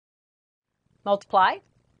Multiply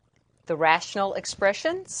the rational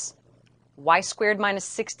expressions, y squared minus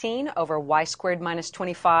 16 over y squared minus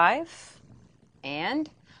 25, and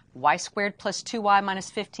y squared plus 2y minus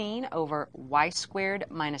 15 over y squared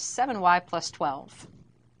minus 7y plus 12.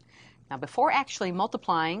 Now, before actually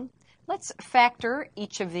multiplying, let's factor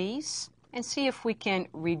each of these and see if we can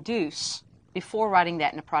reduce before writing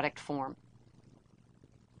that in a product form.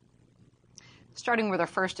 Starting with our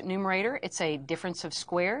first numerator, it's a difference of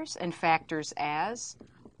squares and factors as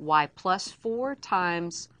y plus 4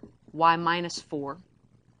 times y minus 4.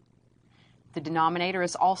 The denominator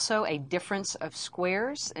is also a difference of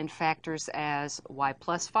squares and factors as y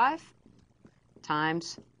plus 5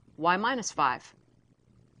 times y minus 5.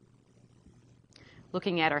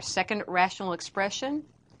 Looking at our second rational expression,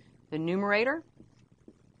 the numerator,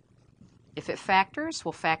 if it factors,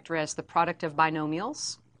 will factor as the product of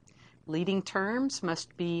binomials. Leading terms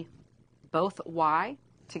must be both y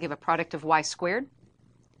to give a product of y squared.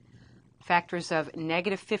 Factors of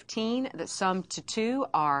negative 15 that sum to 2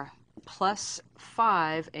 are plus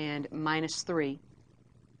 5 and minus 3.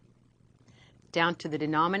 Down to the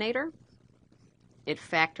denominator, it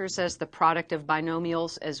factors as the product of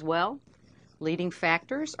binomials as well. Leading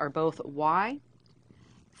factors are both y.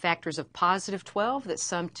 Factors of positive 12 that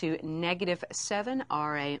sum to negative 7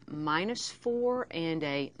 are a minus 4 and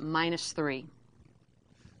a minus 3.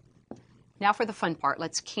 Now for the fun part,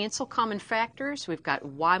 let's cancel common factors. We've got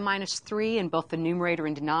y minus 3 in both the numerator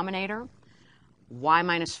and denominator. Y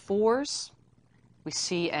minus 4s, we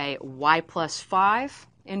see a y plus 5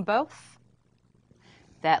 in both.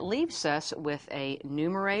 That leaves us with a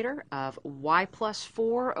numerator of y plus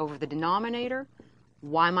 4 over the denominator,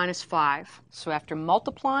 y minus 5. So after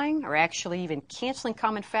multiplying, or actually even canceling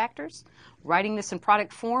common factors, writing this in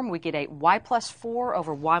product form, we get a y plus 4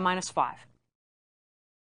 over y minus 5.